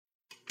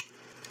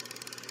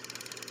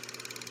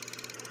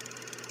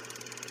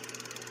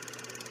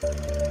Hi,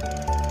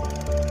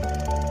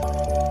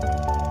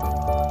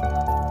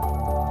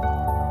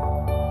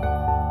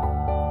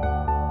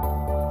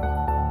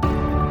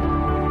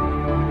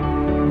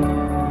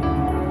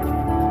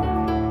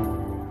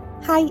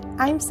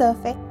 I'm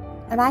Sophie,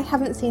 and I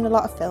haven't seen a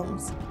lot of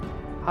films.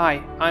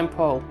 Hi, I'm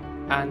Paul,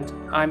 and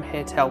I'm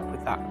here to help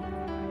with that.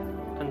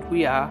 And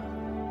we are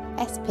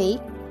SP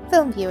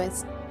Film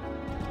Viewers.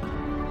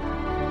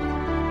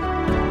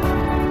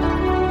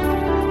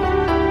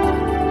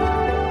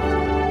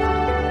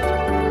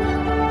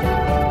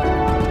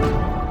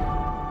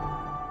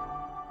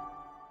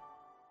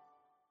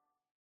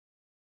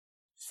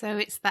 So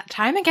it's that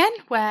time again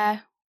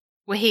where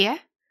we're here,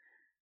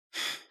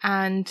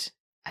 and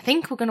I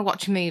think we're going to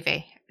watch a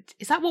movie.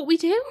 Is that what we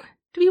do?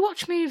 Do we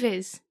watch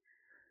movies?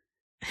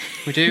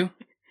 we do,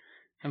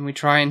 and we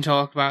try and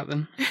talk about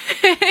them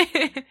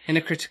in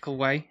a critical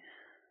way.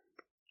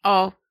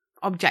 Or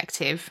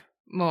objective,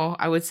 more,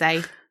 I would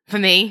say, for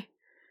me.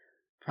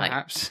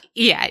 Perhaps.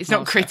 Yeah, it's not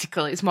Also.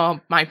 critical, it's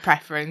more my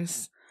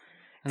preference.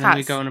 And then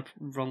we go on a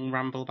wrong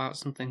ramble about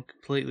something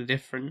completely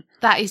different.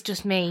 That is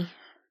just me,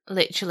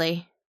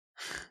 literally.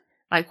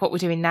 Like what we're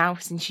doing now,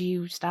 since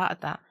you started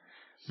that.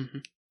 Mm-hmm.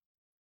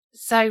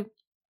 So,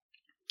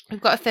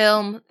 we've got a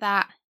film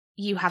that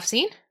you have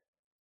seen.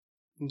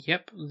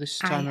 Yep, this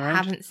time I around.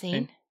 haven't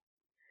seen.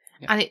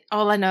 Yep. And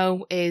all I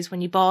know is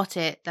when you bought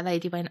it, the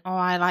lady went, "Oh,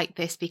 I like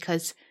this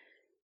because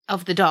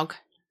of the dog."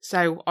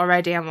 So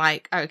already I'm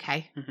like,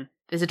 okay,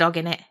 There's a dog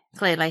in it.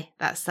 Clearly,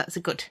 that's a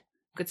good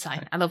sign.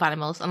 Okay. I love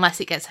animals. Unless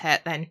it gets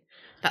hurt, then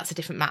that's a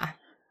different matter.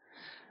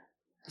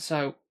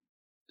 So,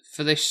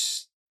 for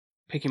this,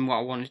 picking what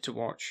I wanted to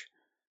watch,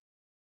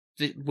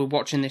 we're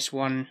watching this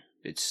one.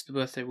 It's the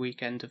birthday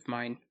weekend of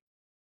mine.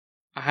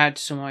 I had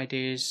some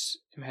ideas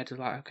in my head of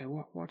like, okay,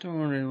 what do I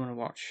really want to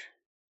watch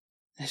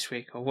this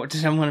week? Or what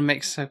did I want to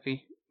make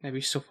Sophie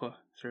maybe suffer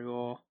through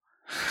or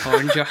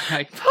enjoy?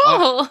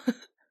 Paul!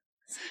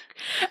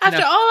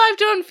 After all I've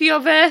done for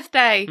your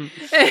birthday!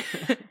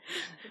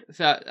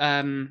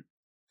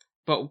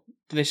 But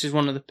this is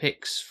one of the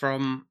picks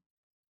from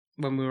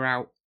when we were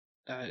out,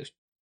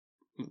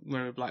 we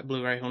were like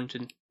Blu-ray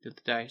hunting the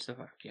other day. So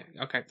like, yeah,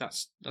 okay,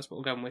 that's what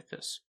we're going with.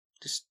 That's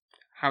just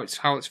how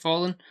it's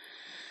fallen,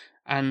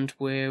 and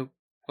we're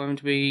going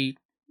to be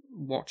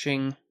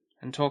watching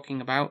and talking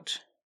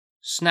about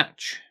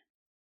Snatch.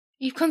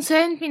 You've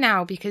concerned me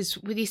now because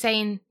with you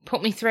saying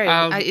 "put me through,"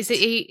 am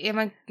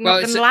I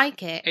not going to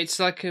like it? It's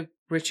like a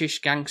British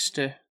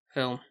gangster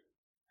film.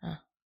 Oh.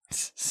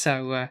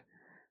 So,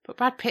 but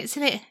Brad Pitt's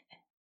in it.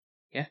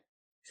 Yeah.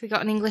 Has he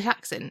got an English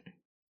accent?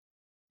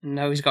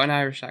 No, he's got an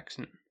Irish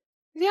accent.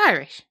 Is he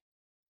Irish?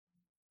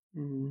 I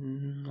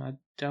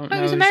don't Oh,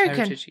 know. he's his American.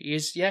 heritage. He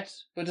is,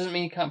 yes, but it doesn't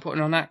mean he can't put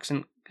on an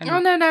accent. Can Oh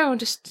he? no!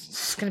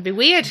 It's going to be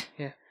weird.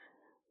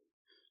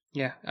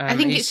 Yeah. I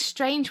think it's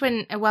strange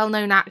when a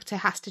well-known actor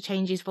has to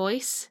change his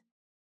voice.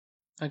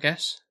 I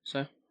guess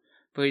so,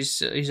 but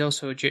he's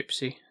also a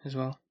gypsy as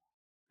well.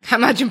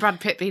 Imagine Brad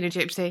Pitt being a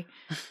gypsy.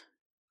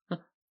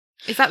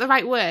 Is that the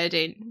right word?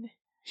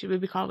 Should we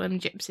be calling them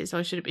gypsies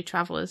or should it be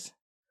travellers?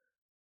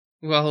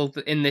 Well,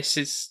 in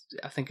this,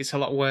 I think it's a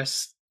lot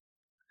worse,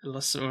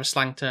 less of a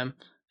slang term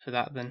for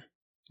that than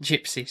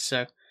gypsy.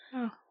 So,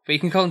 But you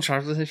can call them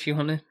travellers if you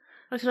want to.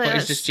 I feel like But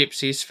it's just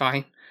gypsy is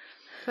fine.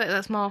 I feel like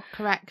that's more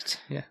correct.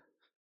 Yeah.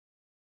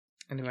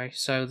 Anyway,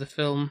 so the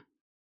film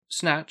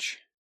Snatch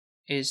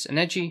is an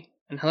edgy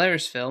and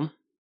hilarious film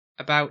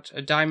about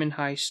a diamond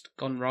heist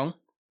gone wrong,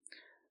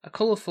 a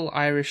colourful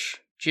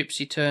Irish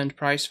gypsy turned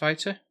prize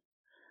fighter,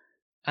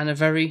 and a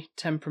very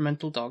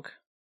temperamental dog.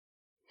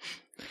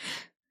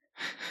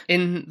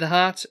 In the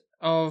heart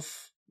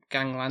of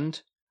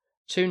gangland,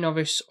 two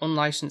novice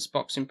unlicensed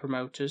boxing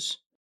promoters,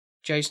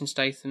 Jason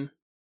Statham,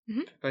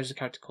 who plays a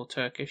character called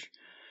Turkish,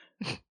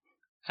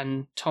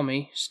 and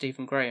Tommy,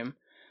 Stephen Graham,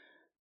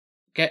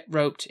 get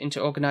roped into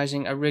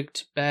organising a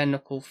rigged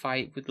bare-knuckle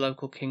fight with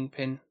local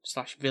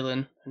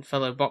kingpin/villain and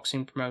fellow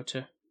boxing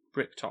promoter,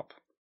 Bricktop.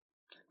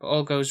 But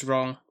all goes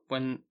wrong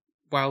when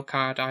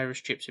wildcard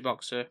Irish gypsy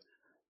boxer,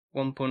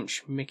 One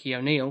Punch Mickey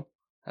O'Neill,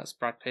 that's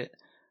Brad Pitt,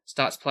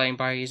 starts playing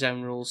by his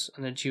own rules,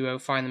 and the duo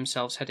find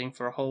themselves heading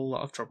for a whole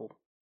lot of trouble.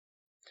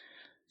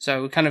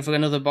 So, kind of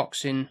another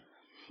boxing...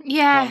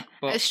 Yeah,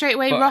 one, straight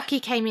away Rocky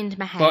came into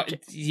my head.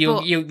 But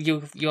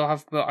you'll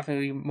have, I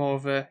think, more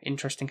of an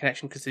interesting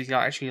connection because there's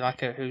actually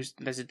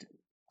there's a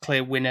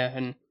clear winner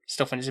and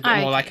stuff, and it's a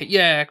bit more like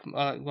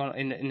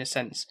in a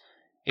sense,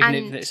 even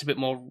if it's a bit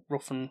more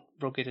rough and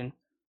rugged and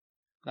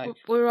like.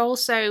 We're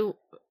also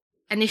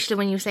initially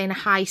when you were saying a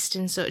heist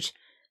and such,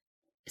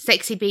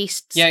 Sexy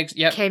Beasts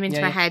came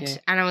into my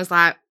head, and I was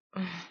like.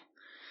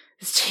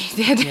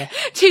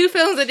 Two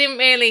films I didn't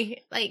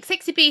really like.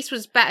 Sexy Beast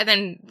was better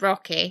than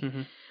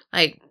Rocky,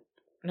 like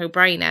no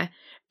brainer.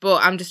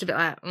 But I'm just a bit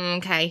like,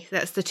 okay,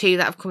 that's the two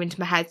that have come into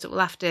my head. So we'll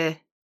have to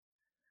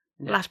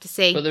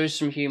see. But there is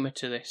some humour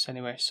to this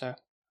anyway. So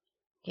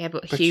yeah,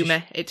 but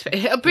humour, it's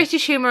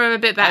British humour. I'm a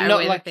bit better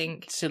with, like I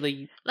think.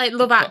 Silly, like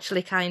Love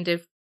Actually, kind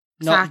of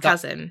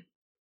sarcasm.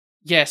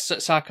 Yes,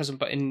 sarcasm,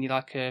 but in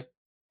like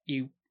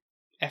you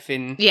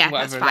effing Yeah,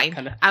 whatever. that's fine. That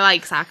kind of, I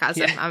like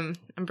sarcasm. Yeah.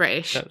 I'm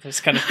British.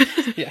 That's kind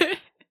of, yeah.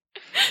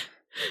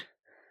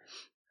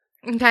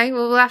 Okay,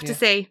 well, we'll have to Yeah.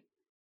 see.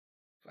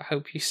 I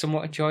hope you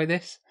somewhat enjoy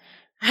this.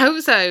 I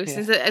hope so,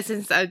 Yeah.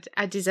 since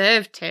I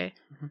deserve to.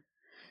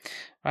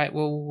 Right,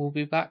 well, we'll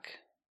be back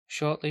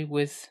shortly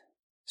with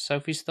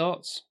Sophie's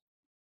thoughts.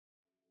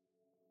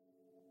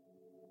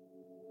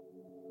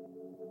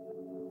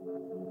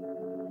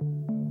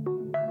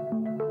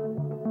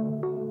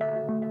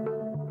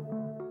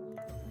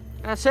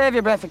 Save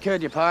your breath for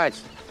could your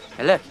parts.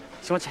 Hey, look,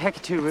 she wants a heck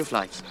of 2 roof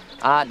lights.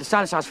 The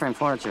stainless house frame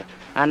furniture,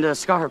 and the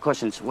Scotter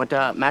cushions with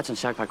matching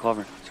shag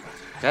cover.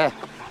 Yeah.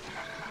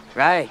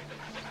 Right.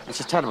 It's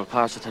just terrible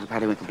partial to the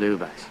Periwinkle Blue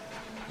bags.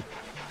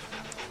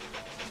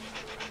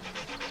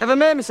 Have I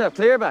made myself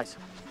clear, bags?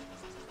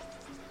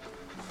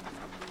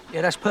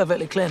 Yeah, that's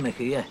perfectly clear,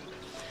 Mickey, yeah.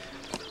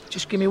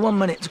 Just give me 1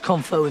 minute to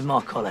confer with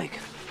my colleague.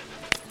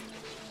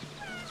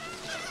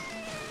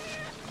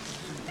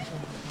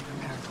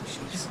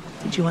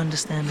 Did you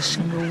understand a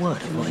single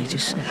word of what he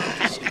just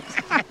said?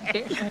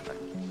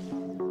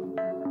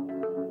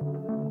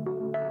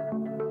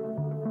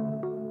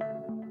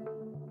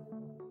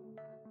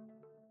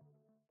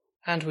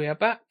 And we are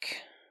back,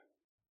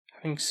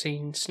 having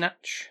seen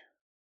Snatch.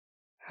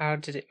 How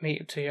did it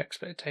meet up to your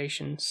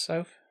expectations,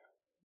 Soph?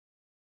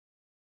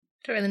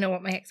 Don't really know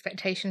what my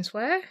expectations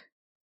were.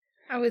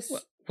 I was...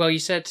 Well, you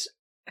said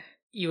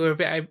you were a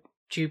bit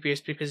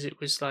dubious because it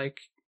was like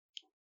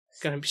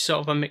going to be sort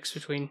of a mix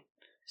between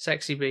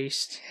Sexy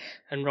Beast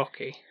and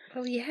Rocky.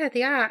 Well, yeah,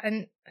 they are,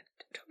 and I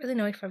don't really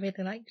know if I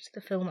really liked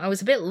the film. I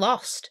was a bit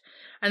lost.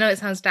 I know it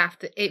sounds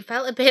daft. It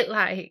felt a bit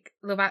like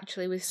Love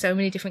Actually with so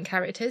many different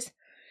characters.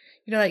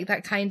 You know, like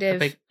that kind of... A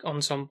big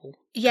ensemble.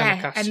 Yeah, kind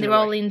of cast and in they're a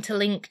all way.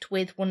 interlinked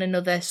with one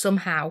another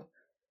somehow.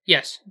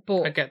 Yes,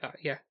 But I get that,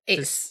 yeah.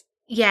 it's...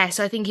 Yeah,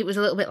 so I think it was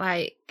a little bit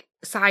like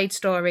side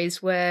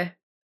stories were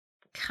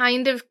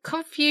kind of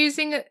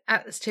confusing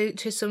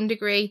to some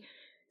degree.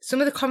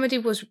 Some of the comedy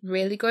was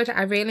really good.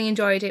 I really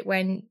enjoyed it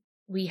when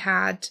we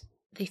had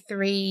the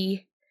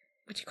 3...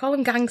 Would you call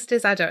them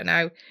gangsters? I don't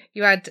know.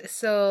 You had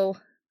Sol,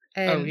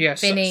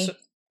 Vinny.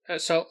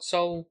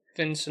 Sol,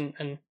 Vincent,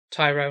 and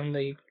Tyrone,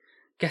 the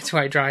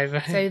getaway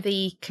driver. So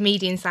the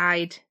comedian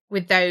side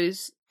with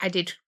those, I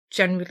did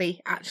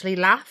generally actually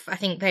laugh. I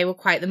think they were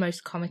quite the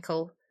most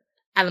comical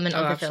element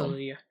of the film.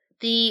 Yeah.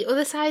 The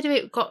other side of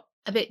it got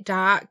a bit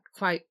dark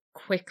quite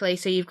quickly.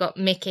 So you've got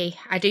Mickey.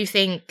 I do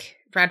think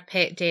Brad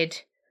Pitt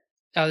did.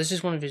 Oh, this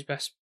is one of his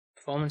best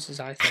performances,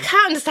 I I think.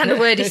 can't understand a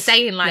word he's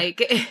saying,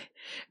 like.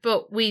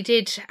 But we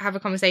did have a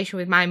conversation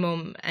with my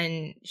mum,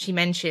 and she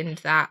mentioned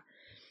that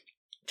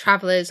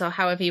travellers, or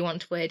however you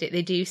want to word it,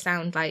 they do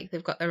sound like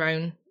they've got their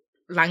own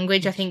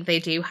language. I think they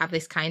do have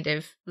this kind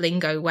of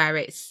lingo where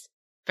it's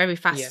very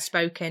fast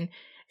spoken.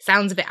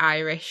 Sounds a bit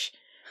Irish.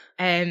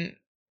 But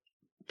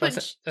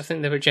I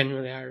think they were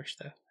genuinely Irish,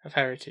 though, of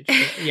heritage.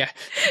 But, yeah.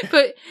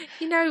 But,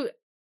 you know,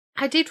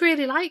 I did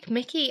really like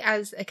Mickey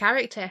as a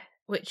character,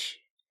 which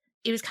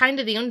he was kind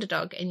of the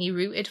underdog, and you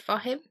rooted for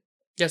him.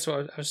 That's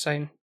what I was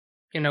saying.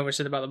 You know, we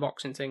said about the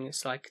boxing thing.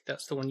 It's like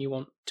that's the one you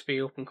want to be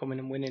up and coming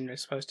and winning,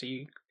 as opposed to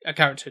you a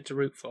character to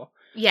root for.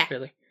 Yeah,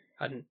 really.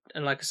 And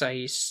like I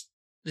say, this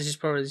is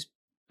probably his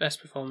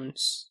best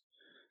performance,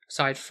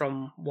 aside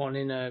from one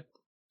in a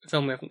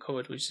film we haven't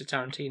covered, which is a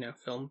Tarantino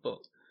film.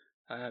 But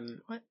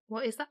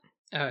what is that?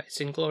 It's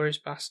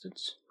Inglourious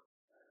Bastards.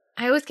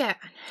 I always get.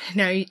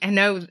 I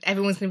know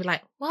everyone's gonna be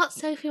like, "What,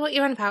 Sophie? What are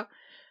you on about?"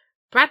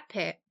 Brad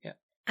Pitt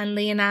and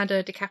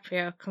Leonardo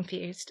DiCaprio are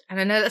confused, and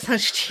I know that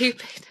sounds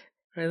stupid.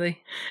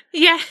 Really?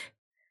 Yeah.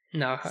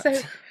 No,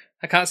 So,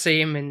 I can't see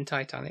him in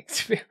Titanic,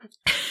 to be honest.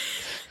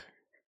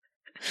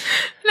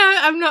 No,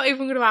 I'm not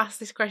even going to ask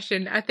this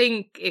question. I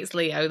think it's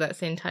Leo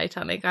that's in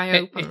Titanic. I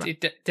hope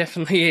it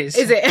definitely is.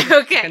 Is it?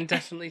 Okay. I can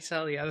definitely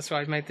tell you. That's why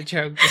I made the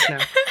joke just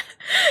now.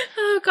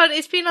 Oh, God,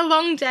 it's been a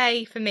long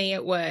day for me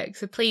at work,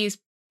 so please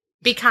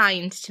be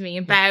kind to me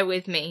and bear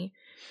with me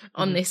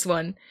on this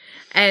one.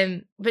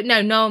 But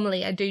no,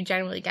 normally I do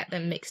generally get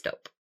them mixed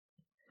up.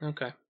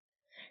 Okay.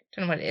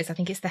 Don't know what it is. I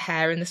think it's the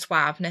hair and the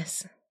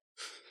suaveness.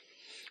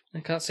 I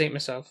can't see it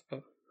myself,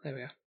 but there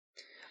we are.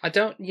 I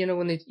don't,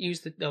 when they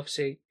use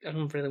obviously, I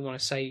don't really want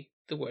to say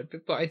the word,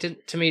 but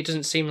to me, it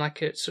doesn't seem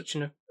like it's such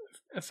an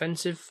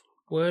offensive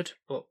word,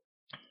 but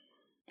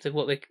they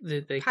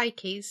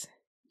Pikeys.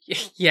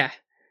 Yeah.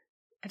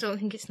 I don't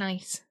think it's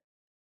nice.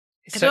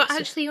 I don't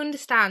actually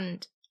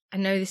understand. I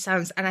know this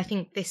sounds, and I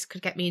think this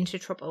could get me into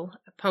trouble.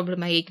 Probably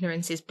my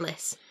ignorance is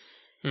bliss.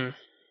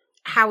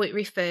 How it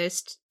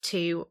refers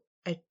to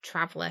a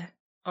traveller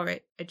or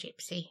a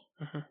gypsy.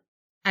 And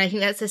I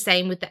think that's the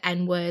same with the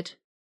N-word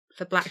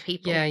for black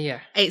people. Yeah.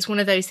 It's one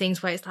of those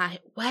things where it's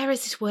like, where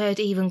has this word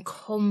even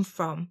come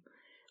from?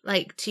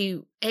 Like,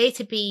 to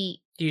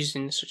be... used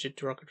in such a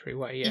derogatory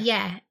way,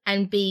 Yeah,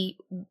 and B,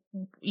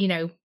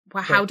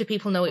 how do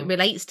people know it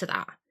relates to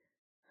that?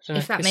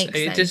 If that makes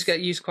sense. It does get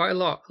used quite a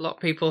lot. A lot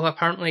of people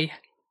apparently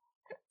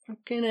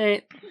fucking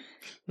hate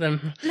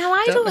them. No,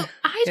 I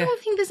Yeah. don't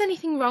think there's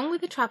anything wrong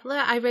with the Traveller.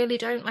 I really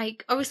don't.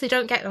 Like, obviously,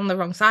 don't get on the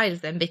wrong side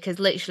of them, because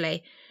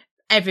literally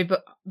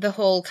the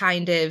whole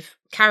kind of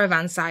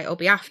caravan site will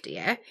be after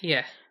you.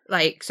 Yeah.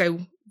 Like,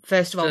 so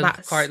first of all, They're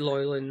that's quite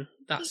loyal in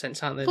that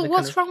sense, aren't they? But They're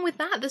what's wrong with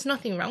that? There's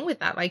nothing wrong with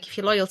that. Like, if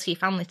you're loyal to your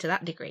family to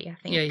that degree, I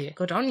think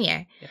good on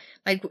you. Yeah.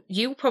 Like,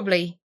 you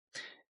probably,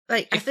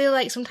 like, I feel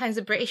like sometimes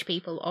the British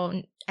people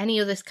or any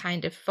other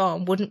kind of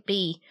form wouldn't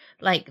be,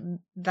 like,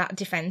 that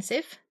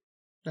defensive.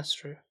 That's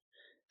true.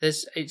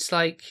 It's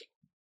like,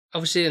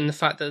 obviously, in the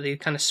fact that they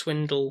kind of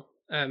swindle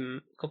a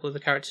couple of the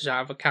characters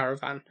out of a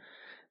caravan,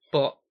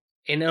 but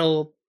in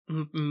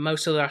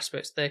most other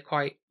aspects, they're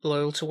quite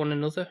loyal to one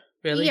another,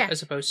 really,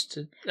 as opposed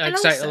to, I'd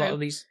say, a lot of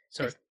these.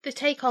 Sorry, they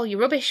take all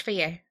your rubbish for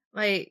you.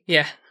 Like,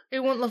 yeah,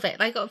 who wouldn't love it?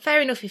 Like, fair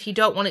enough, if you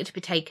don't want it to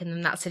be taken,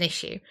 then that's an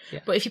issue.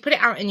 Yeah. But if you put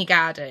it out in your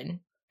garden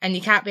and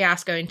you can't be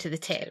asked going to the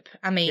tip,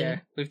 I mean, yeah,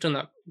 we've done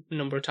that a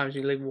number of times.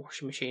 You leave a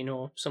washing machine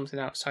or something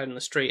outside on the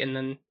street, and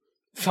then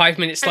 5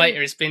 minutes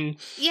later, it's been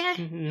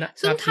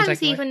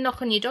sometimes even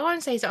knock on your door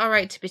and say, "Is it all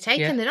right to be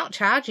taken?" Yeah. They're not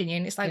charging you,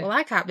 and it's like, well,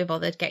 I can't be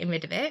bothered getting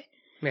rid of it.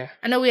 Yeah,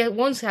 I know we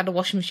once had a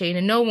washing machine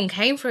and no one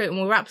came for it, and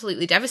we were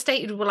absolutely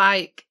devastated. We're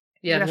like,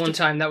 yeah, one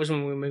time that was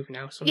when we were moving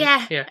house.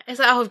 Yeah, yeah. It's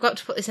like, oh, we've got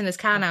to put this in this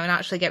car now and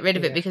actually get rid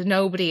of it because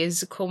nobody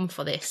has come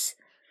for this.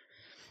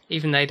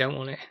 Even they don't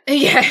want it.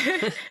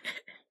 Yeah,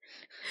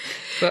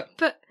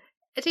 but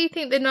I do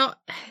think they're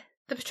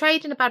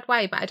portrayed in a bad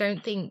way, but I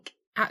don't think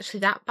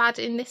actually that bad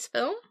in this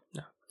film.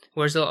 No,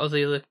 whereas a lot of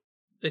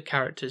the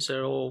characters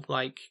are all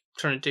like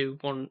trying to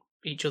do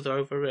each other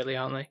over, really,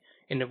 aren't they?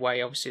 In a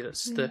way, obviously,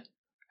 that's the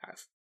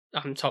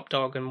I'm top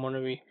dog and want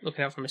to be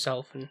looking out for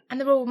myself, and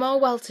they're all more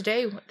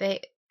well-to-do.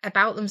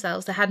 About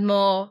themselves. They had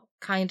more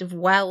kind of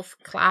wealth,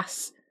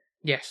 class.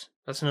 Yes,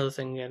 that's another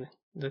thing. Yeah,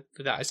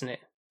 that isn't it.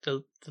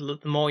 The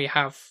more you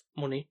have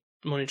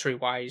monetary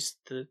wise,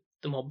 the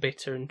more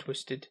bitter and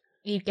twisted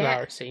you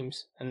get. It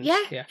seems. And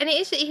and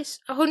it's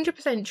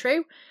 100%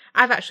 true.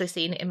 I've actually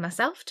seen it in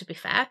myself. To be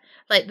fair,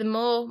 like, the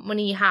more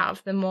money you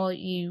have, the more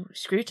you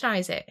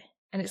scrutinise it,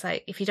 and it's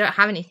like, if you don't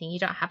have anything, you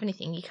don't have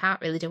anything. You can't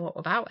really do what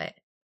about it.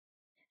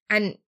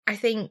 And I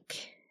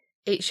think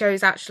it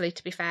shows, actually,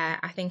 to be fair,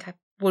 I think I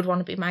would want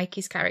to be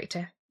Mikey's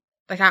character.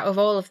 Like, out of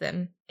all of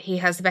them, he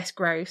has the best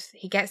growth.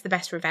 He gets the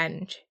best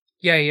revenge.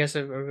 Yeah, he has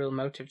a real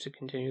motive to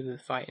continue the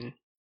fighting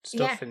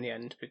stuff in the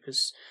end,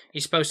 because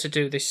he's supposed to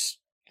do this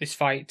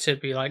fight to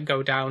be like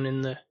go down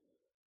in the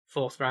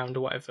 4th round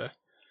or whatever.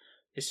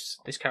 This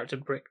character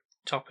Brick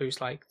Top,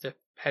 who's like the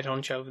head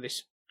honcho of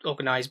this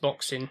organised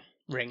boxing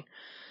ring.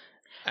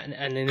 And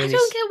then I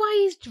don't get why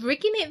he's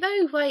rigging it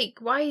though. Like,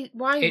 why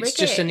rig it? It's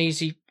just an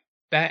easy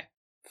bet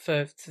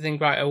to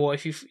think, right, or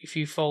if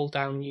you fall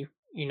down, you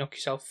knock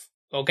yourself,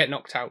 or get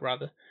knocked out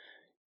rather.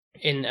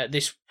 In at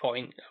this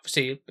point,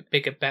 obviously a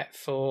bigger bet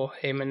for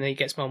him, and he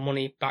gets more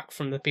money back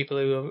from the people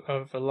who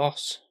have a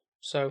loss.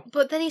 So,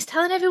 but then he's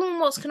telling everyone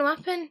what's going to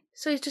happen,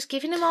 so he's just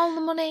giving them all the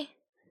money.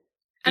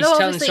 He's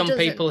telling some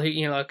people who,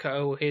 like,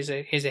 oh, here's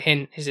a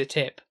hint, here's a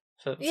tip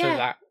for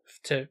that,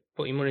 to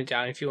put your money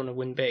down if you want to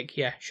win big.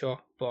 Yeah, sure,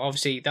 but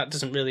obviously that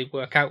doesn't really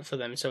work out for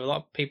them. So a lot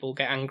of people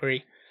get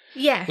angry.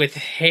 With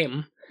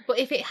him. But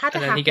if it had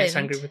and then happened, he gets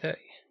angry with it.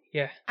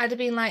 Yeah, I'd have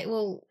been like,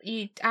 well,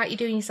 aren't you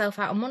doing yourself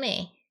out of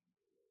money?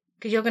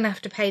 Because you're going to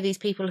have to pay these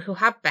people who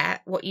have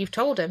bet what you've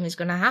told them is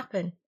going to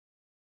happen.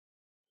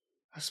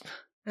 And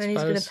then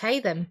he's going to pay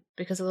them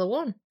because of the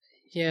one.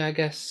 Yeah, I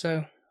guess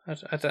so.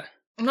 I don't...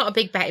 I'm not a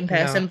big betting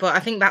person, but I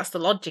think that's the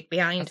logic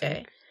behind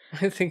it.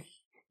 I think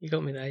you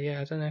got me there,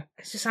 yeah, I don't know.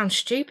 It just sounds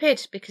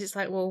stupid, because it's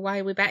like, well, why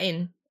are we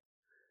betting?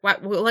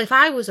 Well, if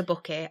I was a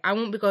bookie, I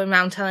wouldn't be going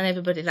around telling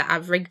everybody that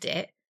I've rigged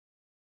it.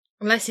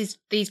 Unless it's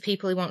these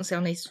people he wants to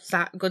on his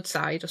good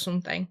side or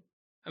something.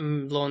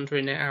 I'm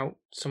laundering it out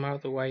some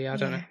other way. I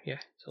don't know. Yeah,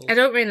 I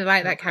don't really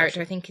like that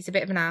character. I think he's a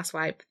bit of an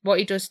arsewipe. What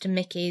he does to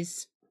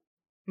Mickey's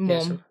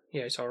mum.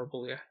 Yeah, it's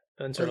horrible. Yeah,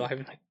 burns her alive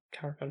in a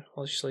caravan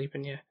while she's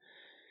sleeping. Yeah,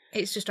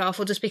 it's just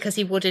awful. Just because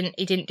he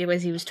didn't do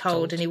as he was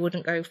told, and he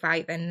wouldn't go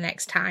fight then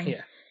next time.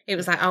 Yeah, it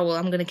was like, oh well,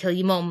 I'm going to kill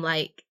your mum.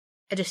 Like,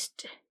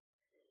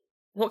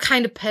 what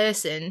kind of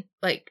person?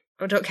 Like,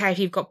 I don't care if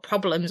you've got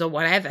problems or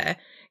whatever.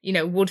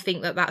 Would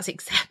think that that's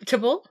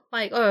acceptable.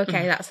 Like, oh,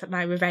 okay, that's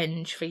my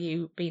revenge for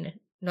you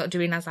not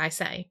doing as I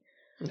say.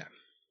 No.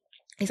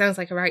 He sounds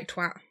like a right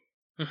twat.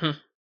 Mm-hmm. Well,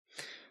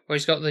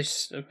 he's got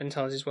this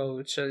mentality as well,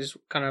 which is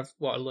kind of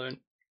what I learned.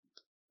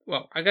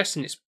 Well, I guess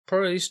it's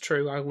probably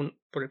true. I wouldn't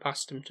put it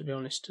past him, to be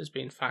honest, as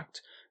being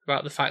fact.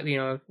 About the fact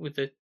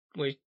that,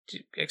 where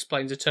he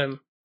explains the term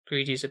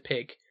greedy as a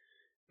pig,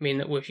 mean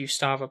that if you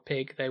starve a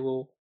pig, they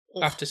will,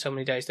 after so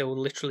many days, they will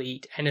literally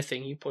eat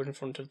anything you put in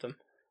front of them.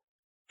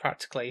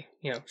 Practically,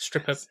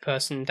 strip a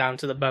person down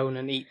to the bone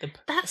and eat them.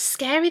 That's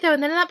scary, though.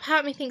 And then that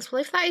part of me thinks,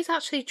 well, if that is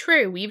actually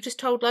true, you've just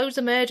told loads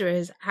of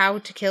murderers how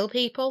to kill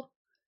people.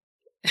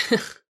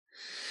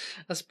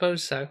 I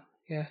suppose so,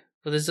 yeah.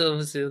 But there's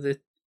obviously other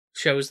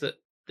shows that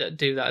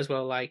do that as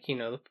well, like,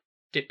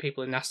 dip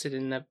people in acid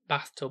in their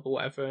bathtub or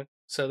whatever,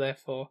 so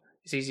therefore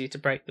it's easier to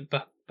break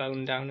the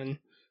bone down and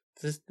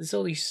there's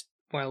all these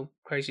wild,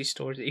 crazy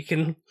stories that you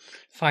can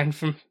find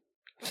from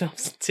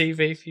films and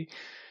TV if you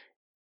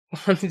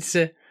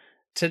wanted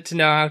to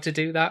know how to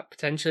do that.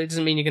 Potentially, it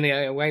doesn't mean you're going to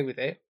get away with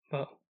it,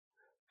 but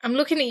I'm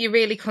looking at you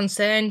really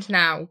concerned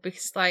now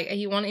because, like, are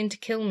you wanting to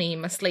kill me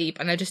in my sleep?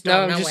 And I just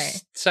don't know I'm it.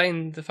 just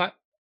saying the fact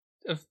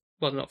of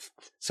not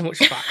so much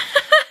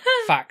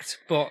fact,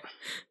 but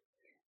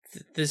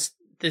there's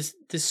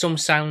some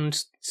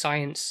sound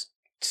science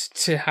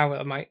to how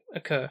it might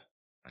occur.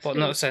 But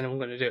not saying I'm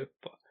going to do it,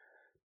 but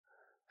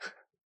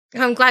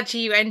I'm glad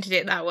you ended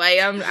it that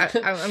way. I'm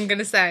going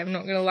to say, I'm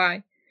not going to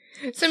lie.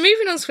 So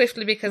moving on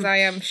swiftly because I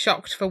am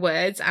shocked for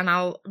words, and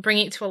I'll bring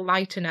it to a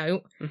lighter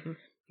note. Mm-hmm.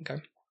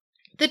 Okay.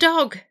 The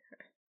dog.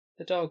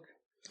 The dog.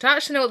 Do I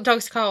actually know what the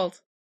dog's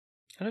called?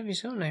 I don't think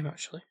he's got a name,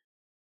 actually.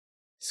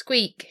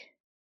 Squeak.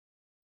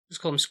 Let's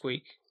call him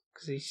Squeak,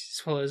 because he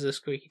swallows a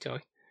squeaky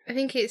toy. I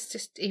think it's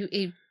just,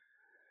 he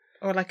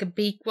or like a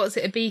what's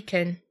it, a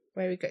beacon,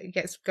 where he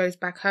goes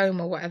back home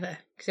or whatever,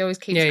 because he always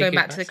keeps going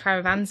back to the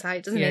caravan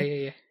site, doesn't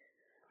he? Yeah.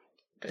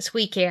 But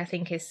Squeaky, I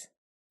think, is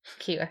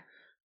cuter.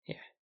 Yeah.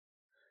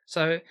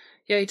 So,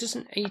 yeah, he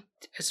doesn't,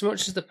 as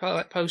much as the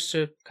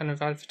poster kind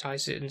of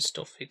advertise it and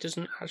stuff, he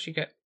doesn't actually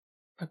get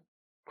a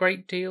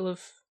great deal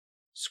of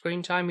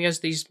screen time. He has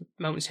these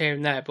moments here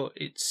and there, but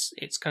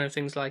it's kind of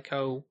things like,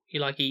 he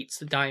like eats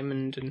the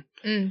diamond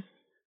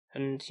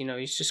and you know,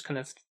 he's just kind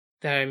of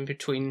there in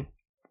between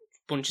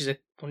bunch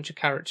of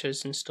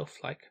characters and stuff,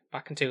 like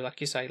back and two,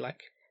 like you say,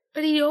 like.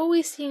 But he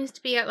always seems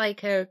to be at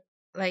like a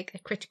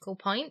critical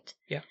point.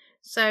 Yeah.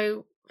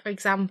 So, for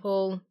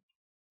example,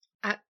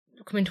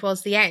 coming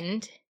towards the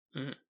end,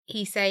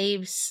 he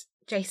saves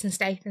Jason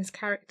Statham's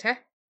character.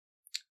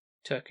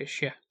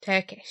 Turkish,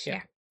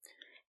 yeah.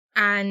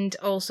 And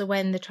also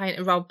when they're trying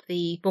to rob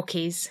the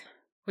bookies,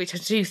 which I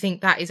do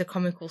think that is a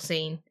comical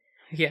scene.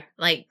 Yeah.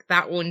 Like,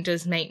 that one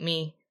does make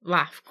me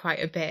laugh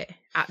quite a bit,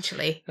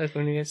 actually. Like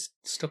when he gets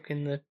stuck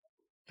in the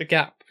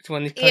gap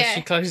when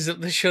she closes up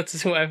the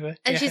shutters or whatever.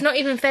 And she's not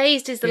even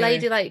phased as the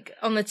lady, like,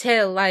 on the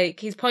till. Like,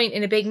 he's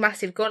pointing a big,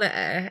 massive gun at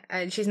her,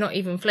 and she's not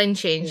even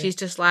flinching. Yeah. She's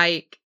just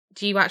like,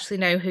 do you actually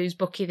know whose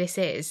bookie this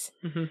is?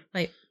 Mm-hmm.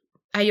 Like,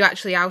 are you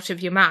actually out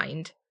of your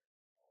mind?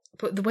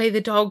 But the way the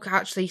dog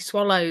actually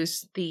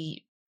swallows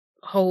the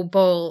whole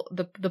ball,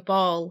 the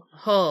ball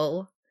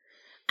whole,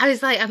 I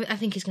was like, I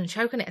think he's going to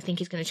choke on it.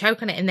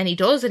 And then he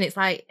does, and it's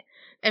like,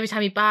 every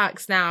time he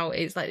barks now,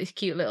 it's like this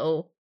cute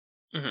little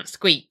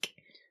squeak.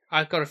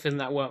 I've got a feeling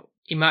that,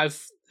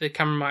 the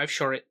camera might have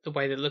shot it the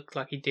way that it looked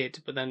like he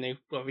did, but then they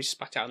obviously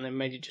spat out and then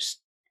made it just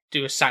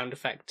do a sound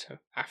effect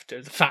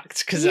after the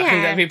fact, because I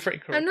think that'd be pretty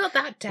cool. I'm not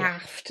that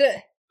daft.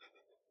 Yeah.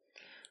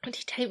 Would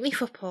you take me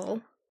for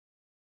Paul?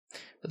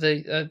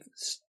 But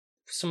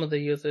some of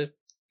the other,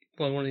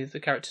 one of the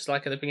characters,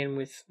 like at the beginning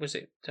with, was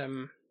it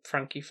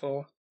Frankie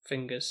Four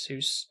Fingers,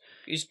 who's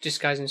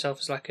disguising himself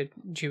as like a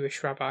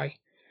Jewish rabbi.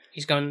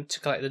 He's gone to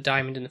collect the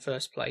diamond in the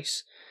first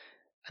place.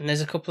 And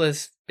there's a couple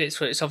of bits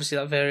where it's obviously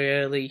that very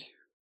early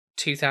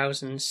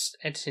 2000s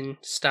editing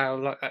style,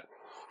 like that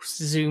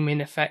zoom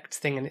in effect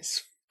thing, and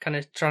it's kind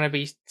of trying to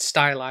be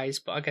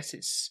stylized, but I guess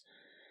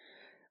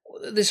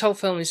this whole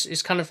film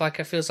is kind of like,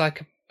 it feels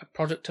like a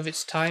product of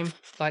its time,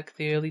 like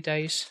the early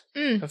days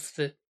of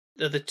the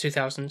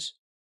 2000s,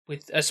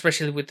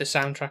 especially with the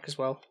soundtrack as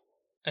well,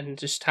 and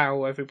just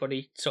how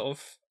everybody sort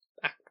of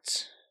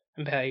acts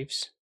and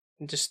behaves,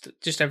 and just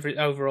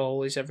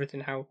overall is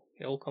everything, how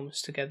it all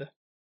comes together.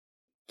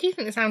 Do you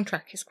think the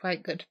soundtrack is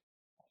quite good?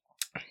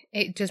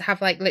 It does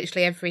have like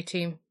literally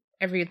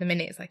every other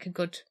minute, it's like a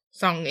good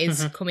song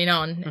is coming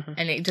on,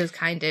 and it does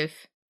kind of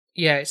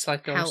it's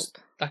like help.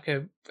 Like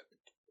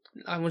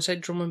I would say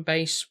drum and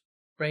bass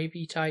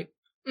ravey type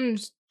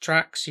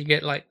tracks. You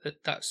get like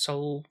that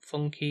soul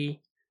funky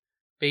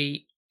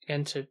beat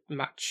again to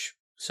match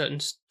certain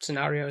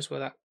scenarios where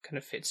that kind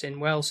of fits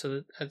in well.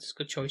 So there's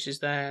good choices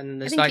there,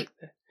 and there's like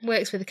it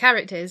works with the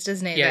characters,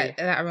 doesn't it?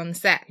 That are on the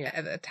set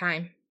at the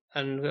time.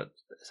 And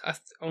I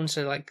want to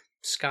say like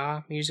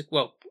ska music.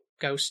 Well,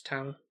 Ghost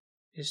Town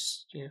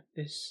is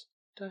this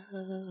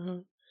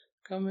town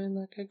coming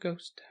like a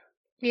ghost town.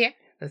 Yeah,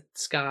 the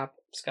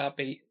ska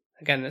beat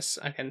again. That's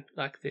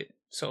like the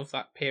sort of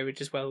that period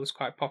as well was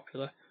quite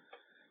popular.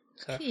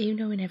 So you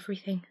knowing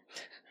everything.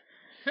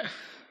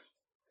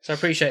 So I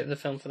appreciate the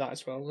film for that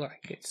as well.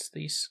 Like it's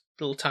these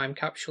little time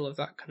capsule of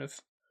that kind of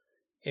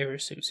era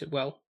suits it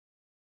well.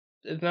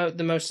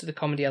 The most of the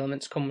comedy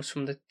elements comes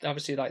from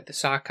obviously like the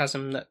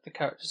sarcasm that the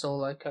characters all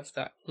like have,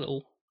 that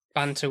little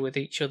banter with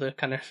each other.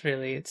 Kind of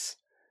really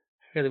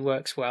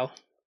works well.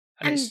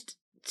 And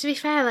to be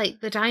fair,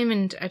 like the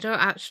diamond, I don't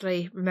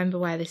actually remember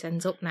where this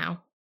ends up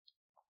now.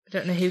 I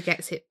don't know who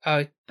gets it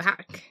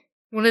back.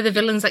 One of the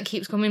villains that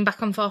keeps coming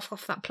back and forth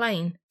off that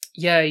plane.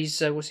 Yeah, he's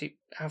was he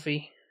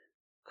Avi,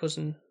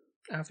 cousin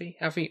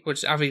Avi?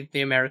 What's Avi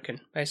the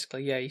American?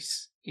 Basically, yeah,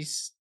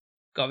 he's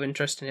got an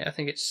interest in it. I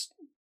think it's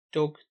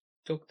Doug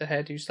the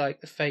Head, who's like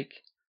the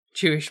fake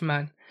Jewish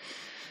man.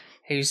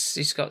 He's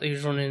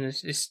running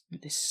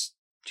this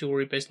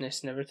jewelry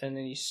business and everything,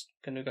 and he's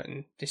gonna get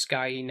this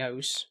guy he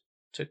knows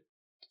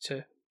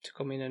to to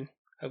come in and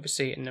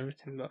oversee it and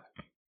everything. But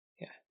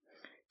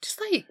just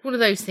like one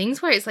of those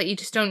things where it's like you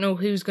just don't know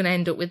who's going to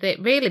end up with it.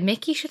 Really,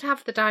 Mickey should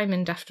have the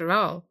diamond after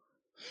all.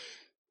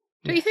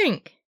 Don't you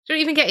think? Don't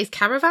even get his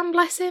caravan,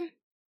 bless him.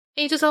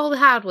 He does all the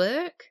hard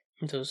work.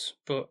 He does,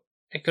 but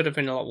it could have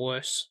been a lot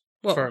worse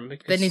for him.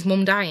 Because... Than his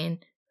mum dying?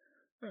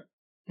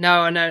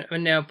 No, I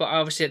know, but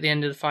obviously at the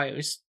end of the fight, it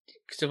was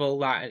because of all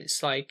that,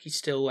 it's like he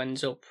still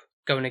ends up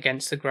going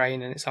against the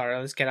grain, and it's like,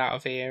 let's get out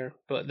of here.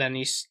 But then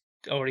he's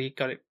already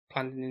got it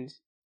planned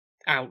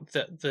out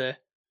that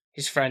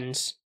his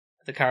friends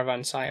at the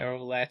caravan site are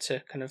over there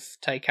to kind of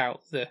take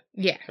out the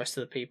rest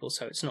of the people,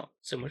 so it's not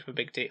so much of a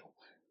big deal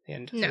at the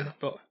end of it.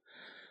 But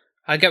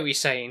I get what you're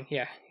saying.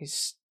 Yeah,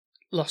 he's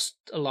lost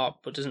a lot,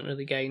 but doesn't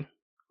really gain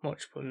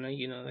much. But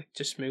they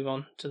just move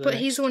on to the. But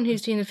he's the one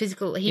who's doing the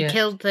physical. He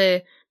killed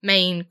the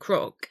main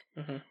crook,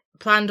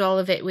 planned all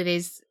of it with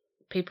his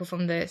people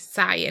from the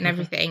site and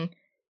everything,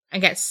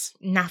 and gets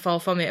naff all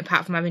from it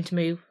apart from having to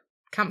move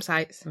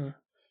campsites. It's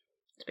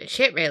a bit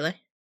shit, really.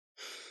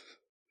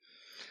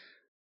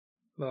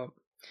 Well,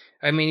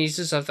 I mean, he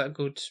does have that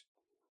good.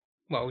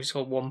 Well, he's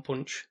got one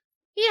punch.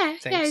 Yeah,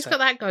 he's got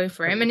that going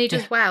for him, and he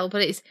does well.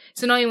 But it's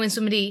annoying when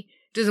somebody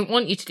doesn't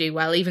want you to do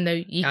well, even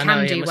though you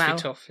can do well. It must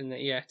be tough in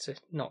that, to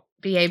not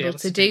be able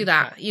to do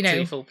that. To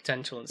your full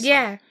potential and stuff.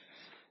 Yeah,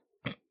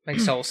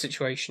 makes the whole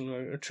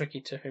situation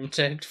tricky to him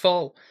to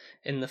fall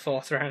in the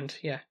 4th round.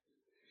 Yeah.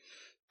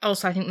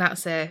 Also, I think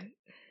that's a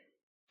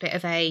bit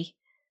of a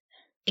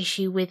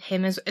issue with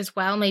him as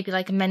well. Maybe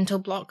like a mental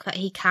block that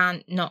he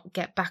can't not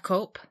get back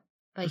up.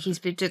 Like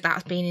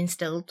that's been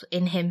instilled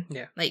in him.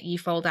 Yeah. Like you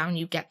fall down,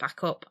 you get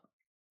back up.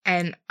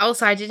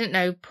 Also, I didn't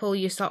know pull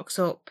your socks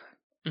up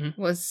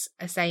was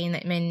a saying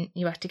that meant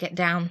you have to get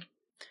down.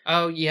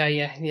 Oh yeah.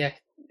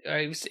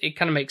 It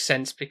kind of makes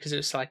sense because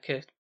it's like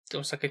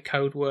almost like a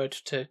code word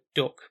to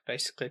duck,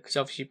 basically. Because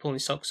obviously, pulling your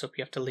socks up,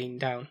 you have to lean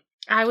down.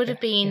 I would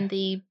have been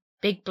the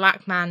big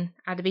black man.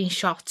 I'd have been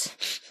shot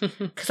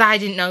because I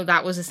didn't know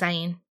that was a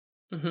saying.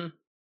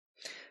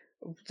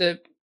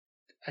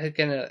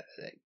 Again,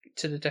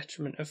 to the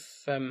detriment of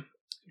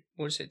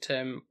what is it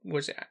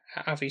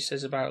Avi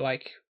says about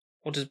like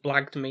what does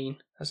blagged mean?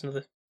 That's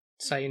another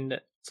saying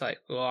that it's like,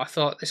 well, I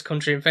thought this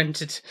country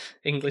invented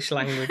English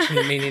language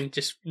and meaning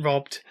just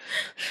robbed.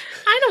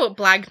 I know what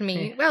blagged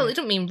means. Well, it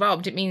doesn't mean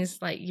robbed. It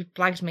means like you've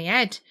blagged my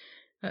head.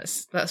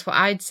 That's what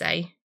I'd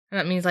say, and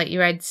that means like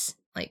your head's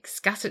like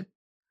scattered.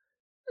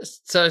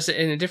 So it's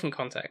in a different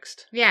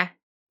context. Yeah.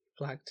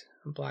 Blagged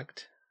and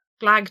blagged.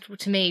 Blagged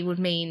to me would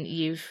mean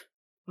you've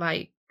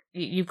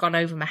gone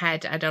over my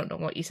head. I don't know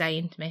what you're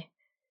saying to me.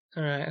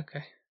 All right,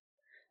 okay.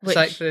 It's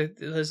like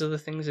there's other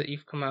things that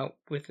you've come out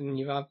with and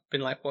you've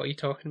been like, what are you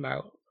talking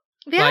about?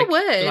 They are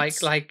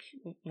words. Like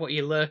what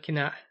you're lurking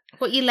at.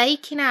 What you're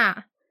laking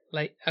at.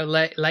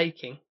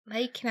 Laking.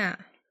 Laking at.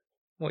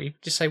 What you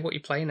just say what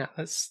you're playing at.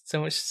 That's so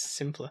much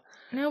simpler.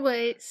 No, but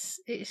it's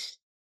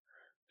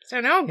I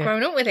don't know, I've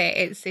grown up with it.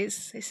 It's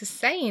a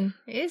saying.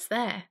 It is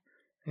there.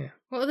 Yeah.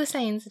 What other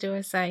sayings do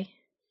I say?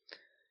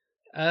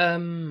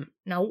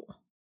 No.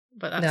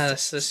 But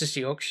that's just a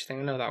Yorkshire thing.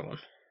 I know that one.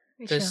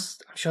 I'm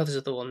sure there's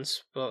other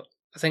ones, but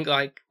I think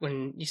like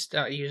when you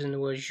start using the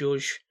word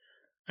zhuzh,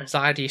 and it's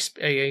like, how do you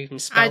even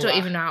spell that? I don't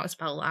even know how to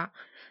spell that.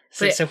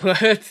 So it's a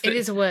word. It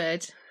is a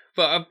word.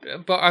 But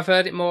I've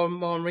heard it more and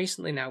more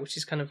recently now, which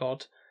is kind of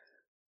odd.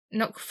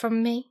 Not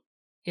from me?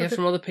 Yeah,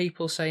 from other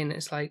people saying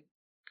it's like...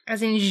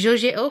 As in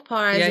zhuzh it up,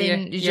 or as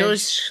in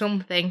zhuzh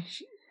something?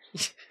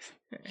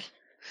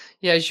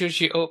 Yeah,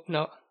 zhuzh it up,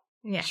 not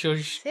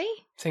zhuzh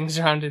things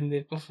around in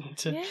the oven.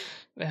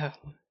 Yeah.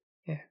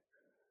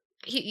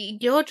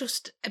 You're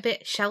just a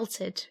bit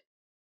sheltered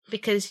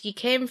because you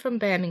came from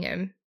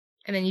Birmingham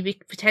and then you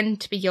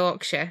pretend to be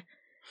Yorkshire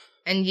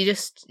and you're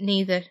just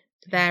neither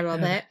there or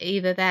there,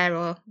 either there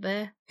or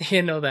there.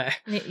 You're not there.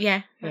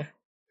 Yeah.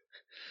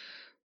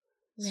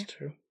 It's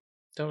true.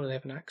 Don't really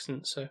have an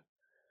accent, so.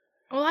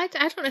 Well, I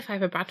don't know if I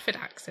have a Bradford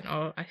accent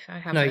or if I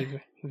have you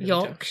really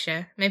Yorkshire.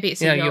 Don't. Maybe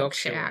it's a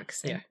Yorkshire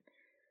accent. Yeah.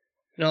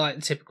 Not like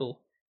the typical.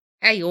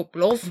 Hey up,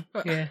 love.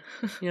 Yeah.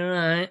 You're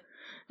right.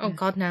 Oh,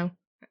 God, no.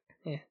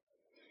 Yeah.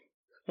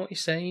 What you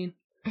saying?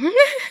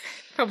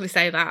 Probably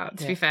say that,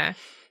 to be fair.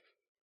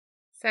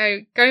 So,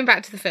 going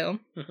back to the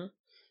film. Mm-hmm.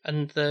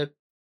 And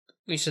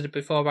we said it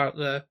before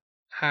about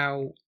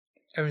how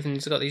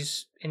everything's got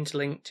these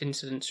interlinked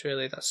incidents,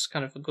 really. That's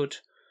kind of a good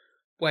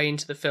way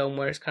into the film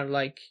where it's kind of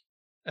like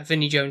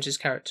Vinnie Jones's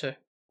character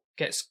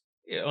gets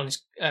on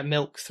his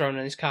milk thrown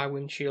on his car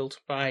windshield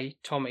by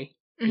Tommy,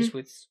 who's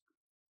with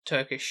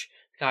Turkish.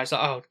 The guy's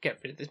like, oh, get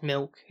rid of this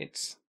milk.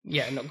 It's,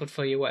 not good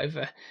for you,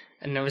 whatever.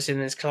 And obviously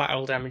there's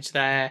collateral damage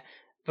there.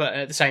 But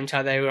at the same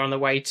time, they were on the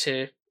way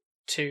to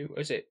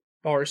was it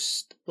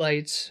Boris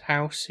Blade's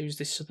house, who's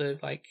this other,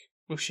 like,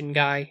 Russian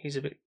guy. He's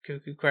a bit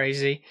cuckoo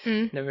crazy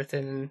and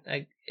everything.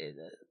 And,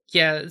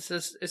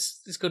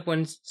 it's good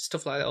when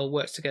stuff like that all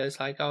works together. It's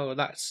like, oh,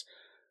 that's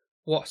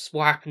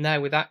what happened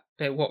there with that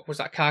bit. What was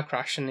that car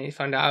crash? And you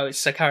find out,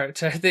 it's a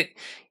character that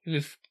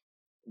you've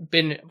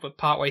been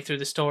partway through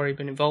the story,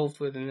 been involved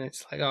with, and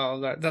it's like,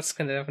 oh, that's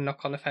going to have a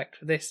knock-on effect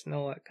for this and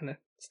all that kind of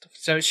stuff.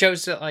 So it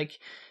shows that, like,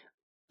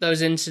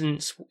 those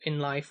incidents in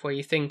life where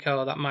you think,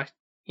 oh, that might,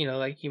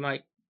 like, you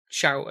might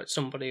shout at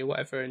somebody or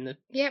whatever in the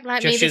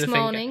like me this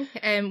morning,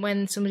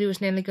 when somebody was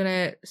nearly going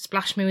to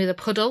splash me with a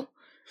puddle,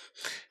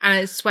 and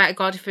I swear to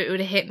God, if it would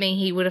have hit me,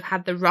 he would have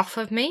had the wrath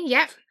of me.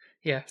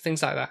 Yeah,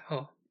 things like that.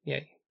 Oh,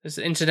 yeah. There's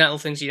incidental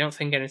things you don't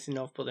think anything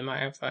of, but they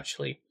might have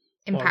actually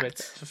impact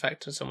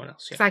effect on someone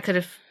else. Yeah. So I could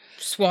have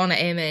sworn at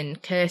him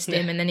and cursed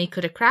him, and then he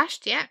could have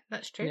crashed. Yeah,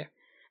 that's true. Yeah.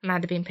 And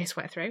I'd have been pissed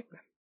wet through.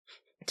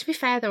 To be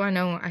fair, though, I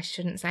know I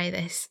shouldn't say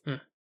this.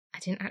 I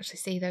didn't actually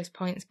see those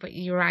points, but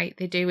you're right.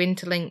 They do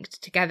interlink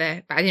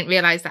together, but I didn't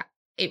realise that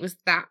it was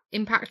that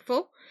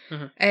impactful.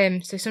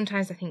 So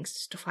sometimes I think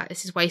stuff like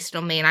this is wasted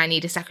on me and I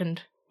need a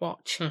second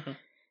watch.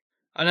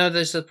 I know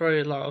there's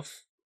probably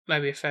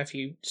maybe a fair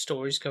few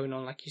stories going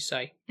on, like you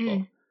say,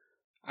 but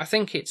I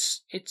think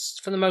it's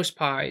for the most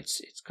part,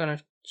 it's kind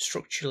of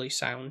structurally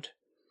sound,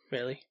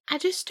 really. I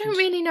just don't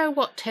really know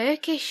what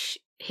Turkish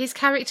his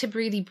character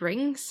really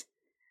brings.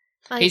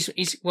 Like,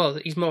 he's more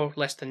or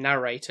less the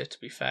narrator, to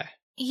be fair.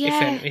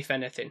 Yeah. If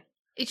anything.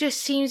 It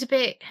just seems a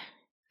bit...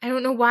 I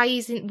don't know why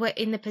he's in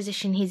the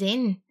position he's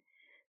in.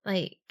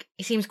 Like,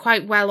 he seems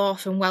quite well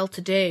off and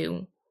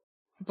well-to-do,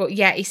 but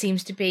yet he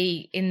seems to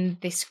be in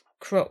this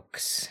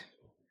crux.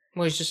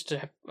 Well, he's just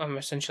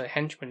essentially a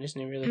henchman, isn't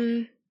he,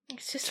 really?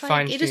 It's just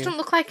like... He doesn't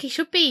look like he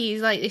should be.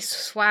 He's like this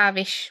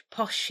suave-ish,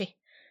 poshy...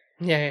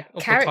 Yeah,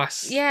 upper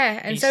class.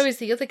 Yeah, and so is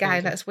the other guy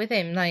that's with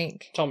him,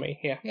 like... Tommy,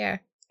 yeah. Yeah.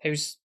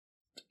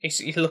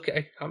 You look at,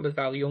 I can't believe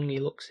how young he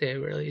looks here,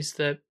 really. He's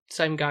the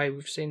same guy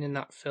we've seen in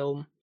that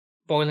film,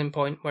 Boiling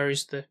Point, where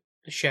he's the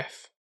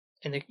chef.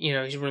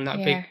 He's running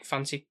that big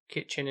fancy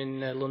kitchen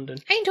in London.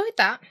 I enjoyed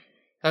that.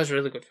 That was a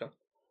really good film.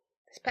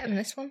 It's better than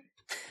this one.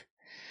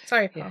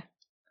 Sorry, Paul.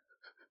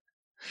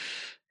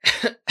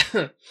 Yeah.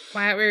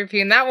 Why aren't we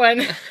reviewing that one?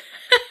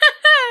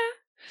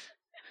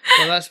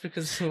 Well, that's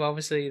because,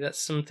 obviously,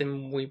 that's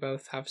something we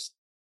both have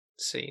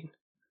seen.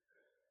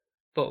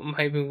 But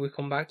maybe we'll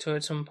come back to it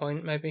at some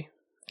point, maybe.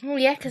 Oh,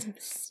 yeah, because,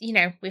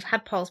 we've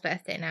had Paul's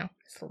birthday now.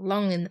 It's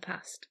long in the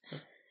past.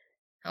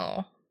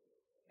 Oh,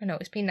 I know,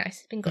 it's been nice.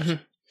 It's been good.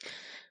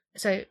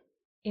 So,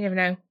 you never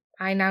know.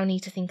 I now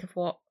need to think of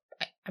what...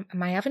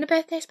 Am I having a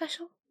birthday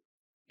special?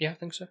 Yeah, I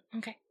think so.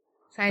 Okay.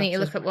 So I need to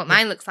look at what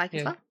mine looks like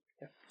as well.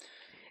 Yeah.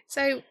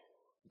 So,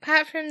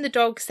 apart from the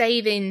dog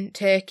saving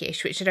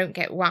Turkish, which I don't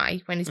get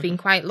why, when he's been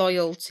quite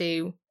loyal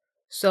to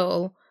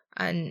Saul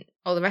and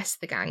all the rest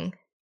of the gang,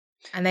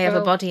 and they have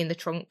a body in the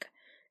trunk,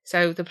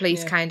 so the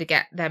police kind of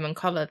get them and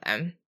collar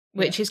them,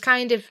 which is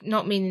kind of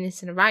not meaning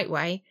this in the right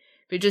way,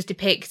 but it does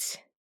depict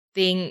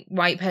the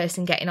white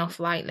person getting off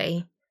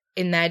lightly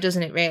in there,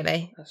 doesn't it,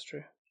 really? That's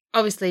true.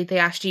 Obviously, they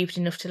are stupid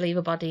enough to leave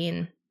a body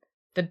in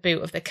the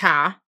boot of the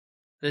car.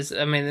 They've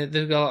got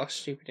a lot of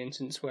stupid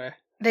incidents where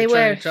they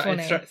were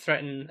funny.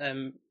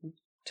 Threaten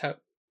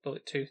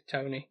Bullet Tooth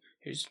Tony,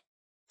 who's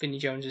Vinnie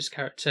Jones's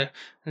character,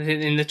 and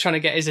they're trying to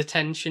get his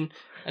attention,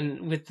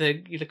 and with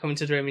the coming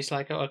to the room, he's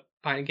like, "Oh, a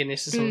pint of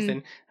Guinness or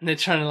something," and they're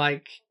trying to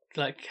like,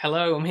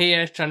 "Hello, I'm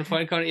here," trying to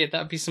point a gun at you.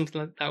 That'd be something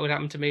like that would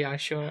happen to me. I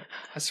swear.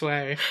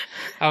 If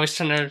I was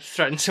trying to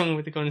threaten someone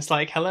with a gun, it's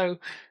like, "Hello,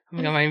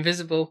 am I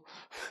invisible?"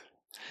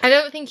 I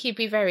don't think you'd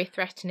be very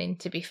threatening,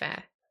 to be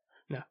fair.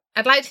 No.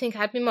 I'd like to think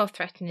I'd be more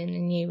threatening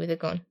than you with a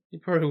gun. You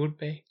probably would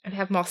be. I'd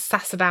have more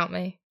sass about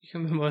me. You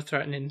can be more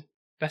threatening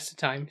best of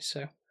times,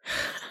 so...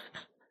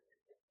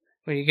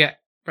 when you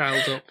get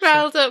riled up.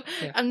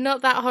 Yeah. I'm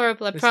not that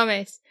horrible, I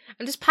promise.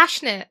 I'm just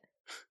passionate.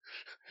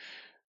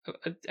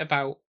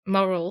 About?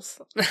 Morals.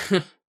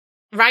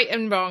 Right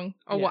and wrong.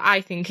 Or what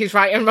I think is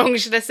right and wrong,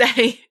 should I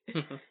say.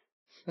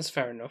 That's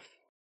fair enough.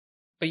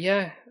 But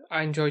yeah,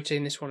 I enjoyed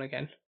seeing this one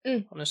again,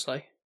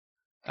 honestly.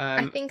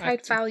 I think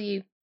I'd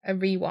value a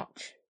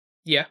rewatch.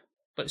 Yeah,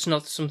 but it's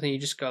not something you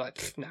just go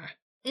like, nah.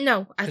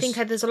 No, I think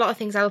there's a lot of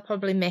things I'll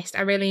probably missed.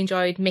 I really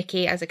enjoyed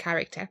Mickey as a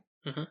character.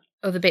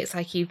 Other bits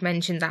like you've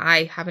mentioned that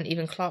I haven't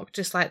even clocked,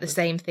 just like the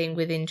same thing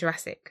within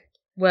Jurassic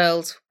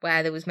World,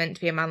 where there was meant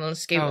to be a man on a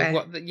scooter.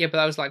 Yeah, but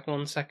that was like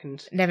 1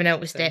 second. Never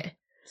noticed it.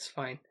 It's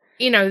fine.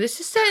 There's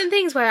just certain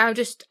things where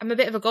I'm a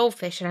bit of a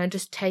goldfish and I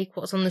just take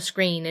what's on the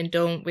screen and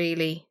don't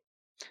really...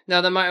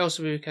 Now, that might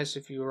also be because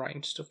if you were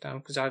writing stuff down,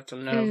 because I've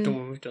done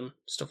when we've done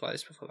stuff like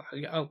this before.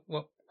 I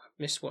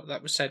missed what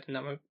that was said, and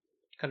that was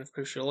kind of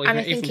crucial. And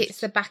I think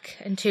it's the back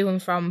and to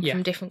and from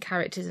different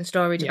characters and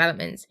story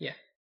developments. Yeah.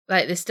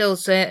 Like, there's still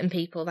certain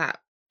people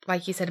that,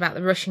 like you said about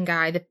the Russian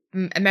guy, the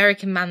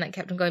American man that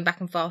kept on going back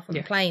and forth on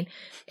the plane,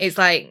 it's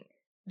like,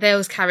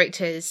 those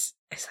characters,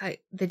 it's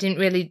like, they didn't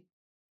really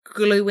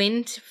glue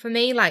in for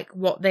me, like,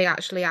 what they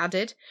actually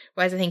added.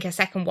 Whereas I think a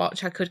second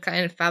watch, I could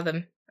kind of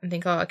fathom and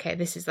think, oh, okay,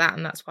 this is that,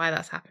 and that's why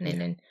that's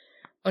happening, and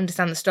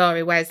understand the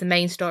story. Whereas the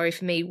main story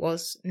for me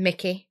was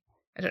Mickey.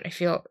 I don't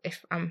know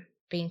if I'm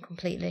being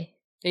completely...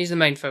 He's the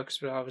main focus,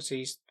 but obviously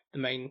he's the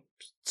main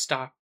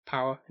star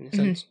power, in a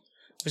sense.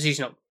 Because he's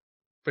not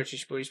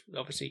British, but he's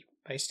obviously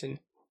based in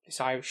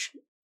this Irish...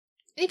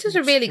 He does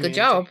a really good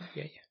job.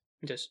 Yeah.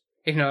 He does.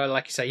 Even though,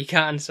 like you say, you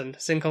can't understand a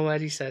single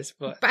word he says,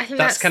 but I think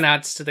that's kind of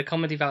adds to the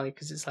comedy value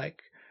because it's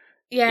like,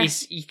 yeah,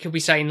 he could be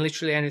saying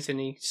literally anything,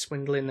 he's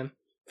swindling them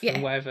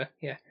from wherever.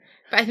 Yeah.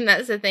 But I think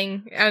that's the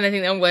thing, and I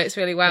think that works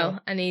really well.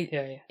 And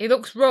he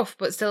looks rough,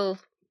 but still,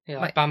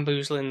 like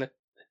bamboozling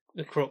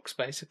the crooks,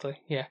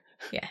 basically. Yeah.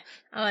 Yeah,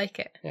 I like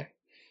it. Yeah.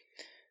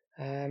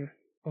 I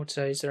would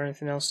say, is there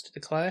anything else to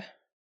declare?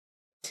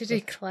 To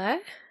declare?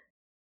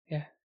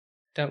 Yeah.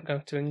 Don't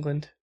go to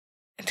England.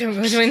 Don't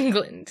go to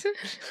England.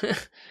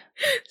 There's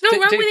no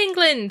wrong with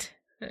England.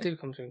 Do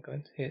come to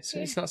England. Yeah,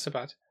 it's not so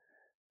bad.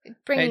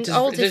 Bring it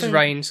does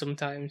rain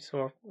sometimes,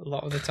 or a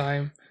lot of the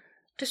time.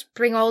 Just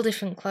bring all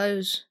different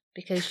clothes,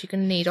 because you're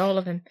going to need all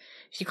of them.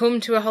 If you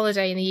come to a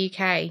holiday in the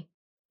UK,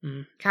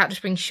 can't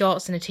just bring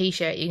shorts and a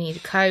t-shirt. You need a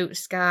coat,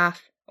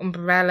 scarf,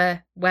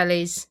 umbrella,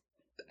 wellies.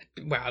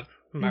 Well,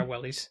 my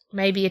wellies.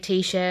 Maybe a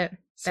t-shirt,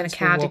 then a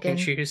cardigan. Walking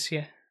shoes,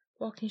 yeah.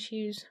 Walking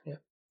shoes. Yeah.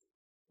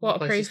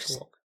 Waterproofs.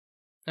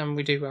 And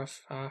we do have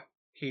our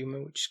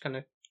humour, which kind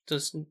of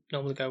does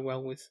normally go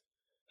well with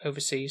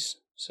overseas.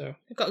 So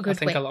we've got a good I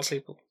think wit. A lot of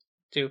people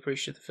do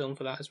appreciate the film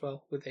for that as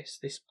well. With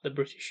the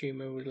British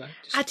humour, we like.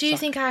 I do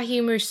think our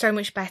humour is so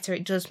much better.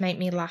 It does make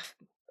me laugh.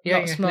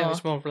 Lots more. No,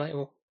 it's more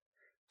relatable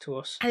to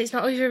us, and it's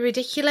not even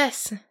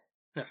ridiculous.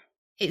 No,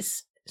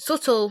 it's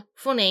subtle,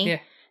 funny, yeah,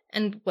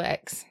 and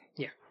works.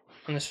 Yeah,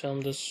 and this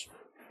film does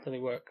really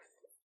work.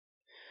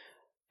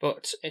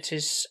 But it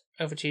is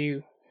over to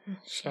you.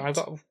 So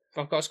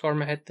I've got a score in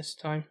my head this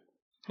time.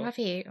 Have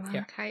you? Oh,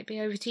 yeah. Okay, it'd be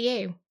over to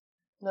you.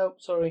 No,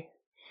 sorry.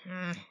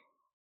 Oh,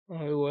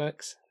 it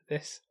works.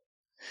 This.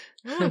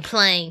 I'm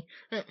playing.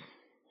 I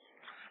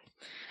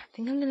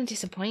think I'm going to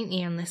disappoint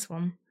you on this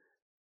one.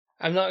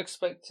 I'm not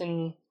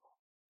expecting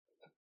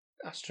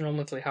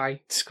astronomically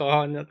high score.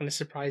 I'm not going to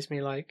surprise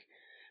me like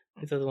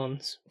with other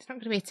ones. It's not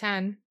going to be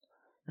 10.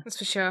 That's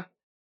for sure.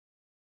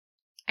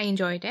 I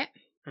enjoyed it.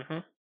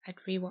 I'd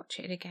rewatch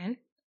it again.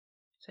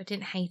 So I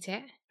didn't hate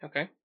it.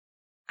 Okay.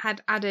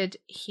 Had added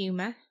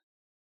humour.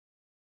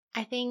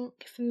 I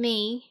think for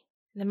me,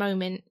 at the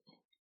moment,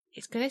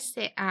 it's going to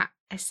sit at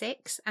a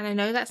 6. And I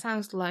know that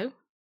sounds low.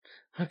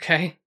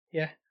 Okay,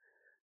 yeah.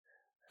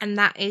 And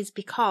that is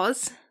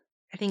because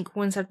I think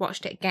once I'd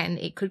watched it again,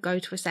 it could go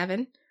to a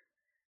 7.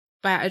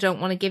 But I don't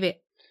want to give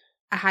it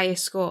a higher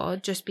score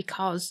just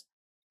because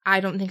I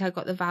don't think I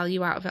got the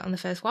value out of it on the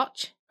first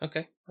watch.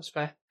 Okay, that's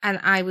fair.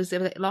 And I was a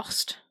bit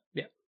lost.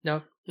 Yeah.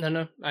 No.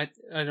 I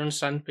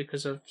understand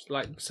because of,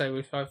 like, say,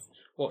 if I've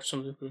watched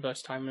something for the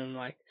first time and I'm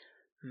like,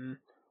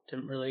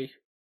 didn't really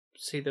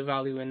see the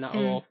value in that,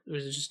 or it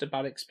was just a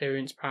bad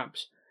experience,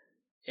 perhaps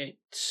it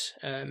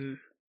kind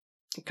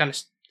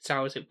of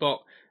sours it.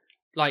 But,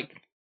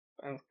 like,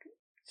 I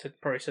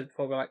probably said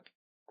before, but like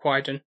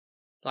Quaiden,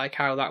 like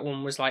how that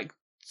one was like,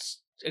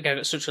 again,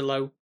 at such a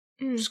low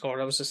score,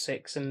 that was a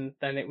 6, and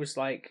then it was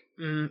like,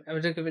 I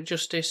would give it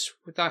justice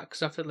with that,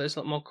 because I feel there's a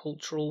lot more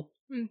cultural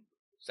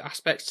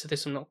aspects to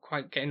this. I'm not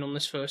quite getting on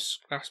this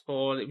first grasp,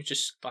 or it was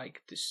just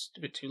like this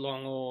a bit too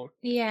long, or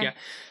yeah.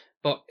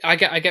 But I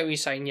get what you're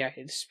saying. Yeah,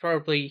 it's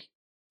probably,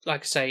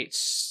 like I say,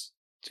 it's,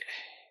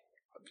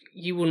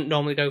 you wouldn't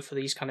normally go for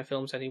these kind of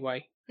films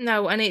anyway.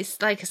 No, and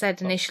it's like I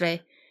said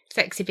initially,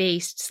 Sexy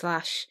Beast /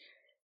 a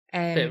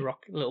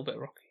little bit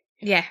rocky.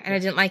 Yeah, and I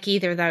didn't like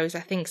either of those.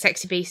 I think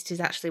Sexy Beast is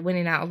actually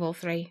winning out of all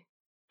 3,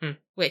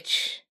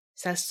 which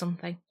says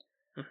something,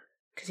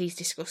 because he's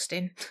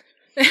disgusting.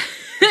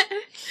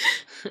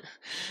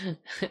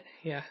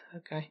 Yeah,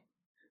 okay.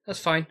 That's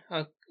fine.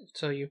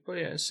 So you put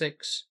it at a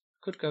 6.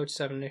 Could go to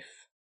 7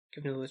 if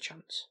given another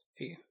chance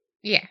for you.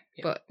 Yeah,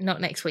 but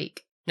not next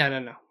week.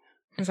 No.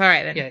 It's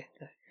alright then. Yeah.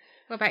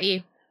 What about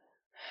you?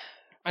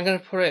 I'm going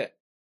to put it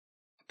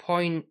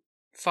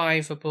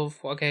 0.5 above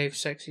what I gave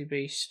Sexy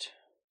Beast.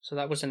 So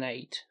that was an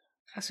 8.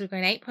 So we're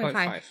going 8.5?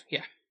 0.5,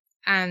 yeah.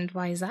 And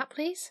why is that,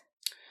 please?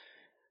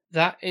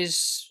 That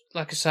is,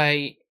 like I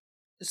say,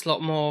 it's a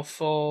lot more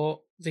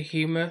for the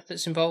humour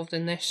that's involved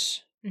in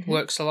this.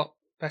 Works a lot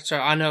better.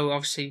 I know,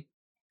 obviously,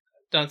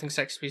 don't think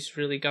Sexy Beast is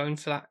really going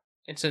for that.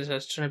 It's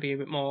trying to be a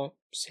bit more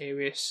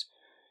serious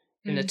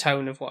in the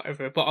tone of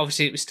whatever. But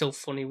obviously it was still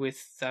funny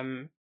with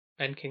Ben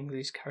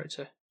Kingsley's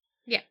character.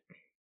 Yeah.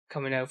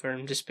 Coming over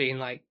and just being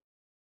like,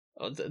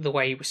 the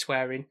way he was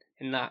swearing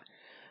in that.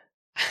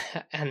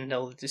 And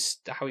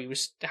just how he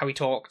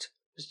talked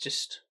was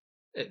just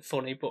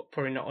funny, but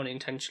probably not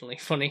unintentionally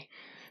funny.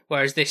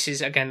 Whereas this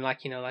is, again,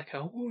 like, like,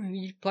 oh,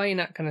 you're playing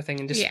that kind of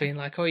thing, and just being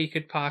like, oh, you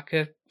could park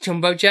a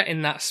jumbo jet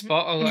in that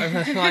spot, or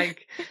whatever,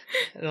 like,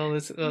 all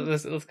those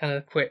kind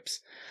of quips.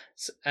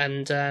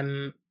 And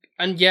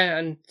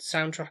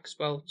soundtrack as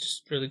well,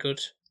 just really good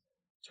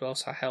as well,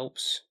 so that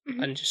helps.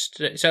 And just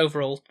its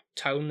overall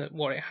tone, that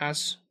what it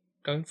has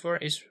going for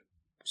it is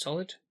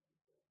solid.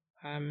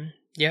 Glad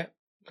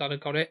I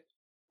got it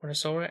when I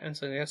saw it, and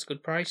so that's a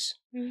good price.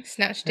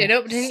 Snatched it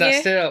up, didn't you?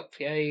 Snatched it up,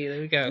 yay, there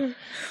we go.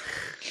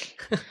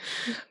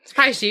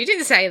 Surprised you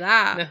didn't say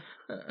that.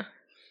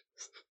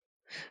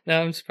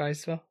 No, I'm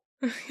surprised as well.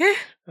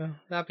 Well,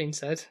 that being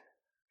said,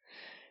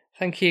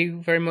 thank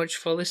you very much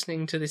for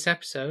listening to this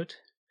episode.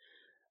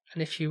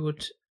 And if you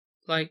would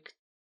like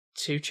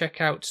to check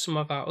out some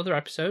of our other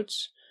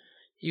episodes,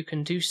 you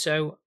can do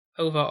so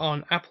over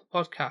on Apple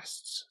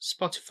Podcasts,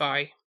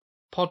 Spotify,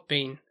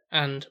 Podbean,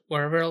 and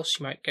wherever else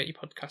you might get your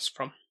podcasts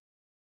from.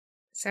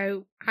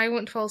 So I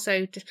want to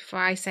also, just before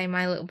I say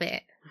my little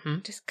bit,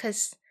 just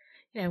because,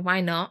 why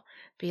not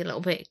be a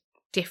little bit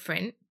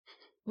different?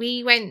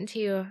 We went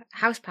to a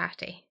house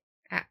party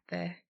at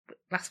the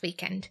last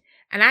weekend,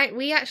 and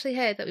we actually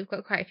heard that we've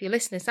got quite a few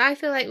listeners. So I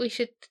feel like we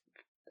should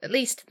at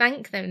least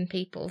thank them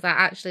people that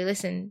actually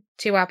listen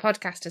to our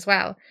podcast as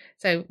well.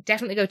 So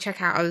definitely go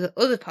check out our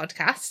other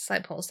podcasts,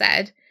 like Paul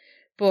said.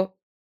 But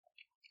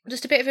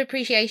just a bit of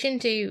appreciation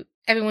to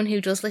everyone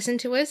who does listen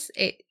to us.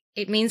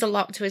 It means a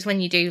lot to us when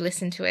you do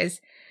listen to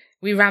us.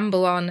 We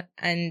ramble on,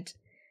 and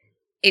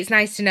it's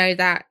nice to know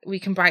that we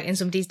can brighten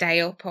somebody's day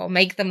up or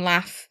make them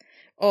laugh,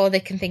 or they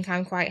can think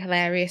I'm quite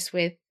hilarious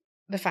with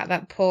the fact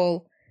that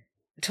Paul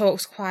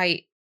talks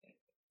quite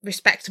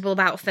respectable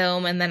about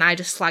film and then I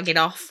just slag it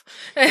off.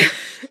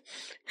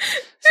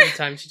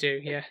 Sometimes you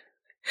do, yeah.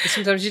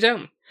 Sometimes you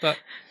don't, but...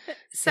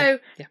 So,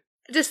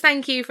 just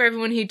thank you for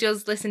everyone who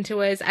does listen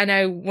to us. I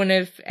know one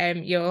of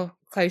your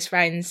close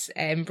friends,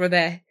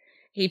 brother,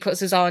 he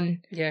puts us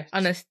on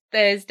a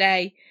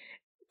Thursday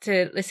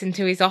to listen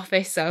to his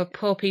office, so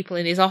poor people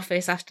in his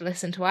office have to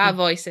listen to our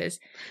voices,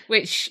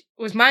 which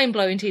was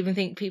mind-blowing to even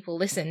think people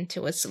listen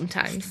to us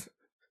sometimes.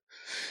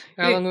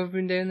 How long have we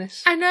been doing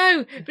this? I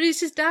know, but it's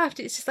just daft.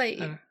 It's just like,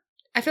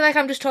 I feel like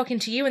I'm just talking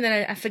to you and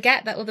then I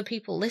forget that other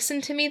people listen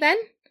to me then.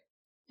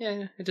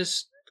 Yeah, it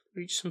does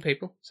reach some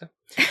people.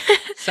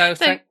 So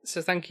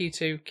thank you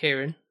to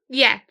Kieran.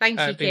 Yeah, thank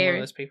you, being Kieran. one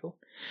of those people.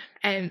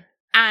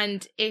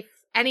 And if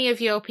any of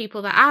your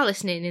people that are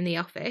listening in the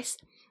office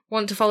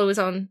want to follow us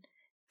on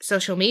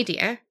social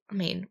media, I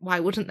mean, why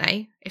wouldn't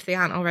they if they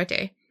aren't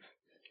already?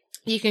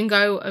 You can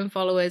go and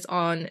follow us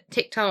on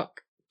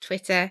TikTok,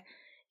 Twitter,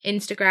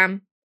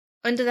 Instagram,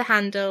 under the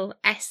handle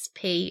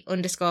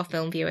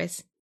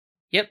SP_filmviewers.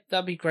 Yep,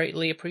 that'd be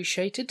greatly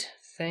appreciated.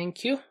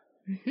 Thank you.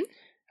 Mm-hmm.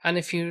 And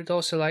if you'd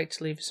also like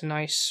to leave us a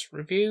nice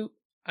review,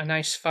 a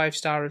nice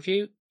 5-star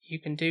review, you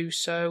can do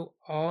so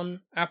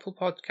on Apple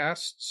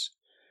Podcasts,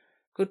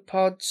 Good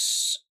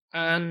Pods,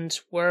 and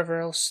wherever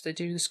else they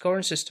do the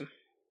scoring system.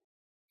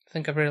 I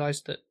think I've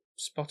realised that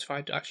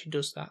Spotify actually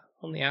does that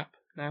on the app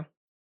now.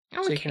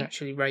 Oh, so you can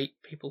actually rate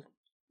people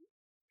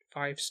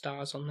 5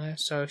 stars on there.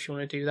 So if you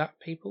want to do that,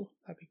 people,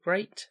 that'd be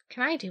great.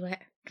 Can I do it?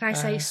 Can I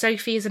say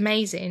Sophie is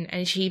amazing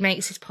and she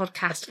makes this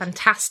podcast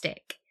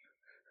fantastic?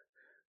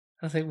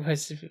 I think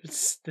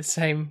it's the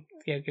same,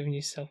 giving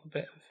yourself a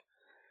bit of...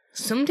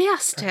 Somebody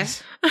has to.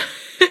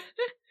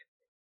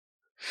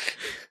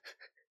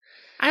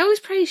 I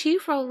always praise you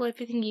for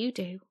everything you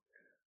do.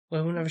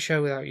 Well, we wouldn't have a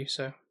show without you,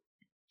 so...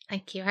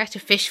 Thank you. I had to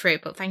fish for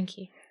it, but thank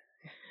you.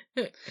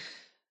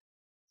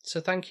 So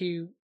thank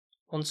you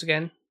once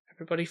again,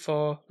 everybody,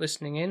 for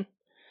listening in.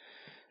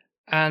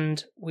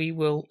 And we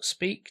will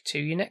speak to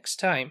you next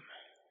time.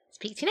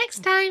 Speak to you next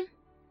time.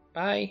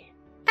 Bye.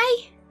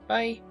 Bye.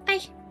 Bye.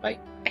 Bye. Bye.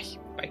 Bye.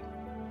 Bye.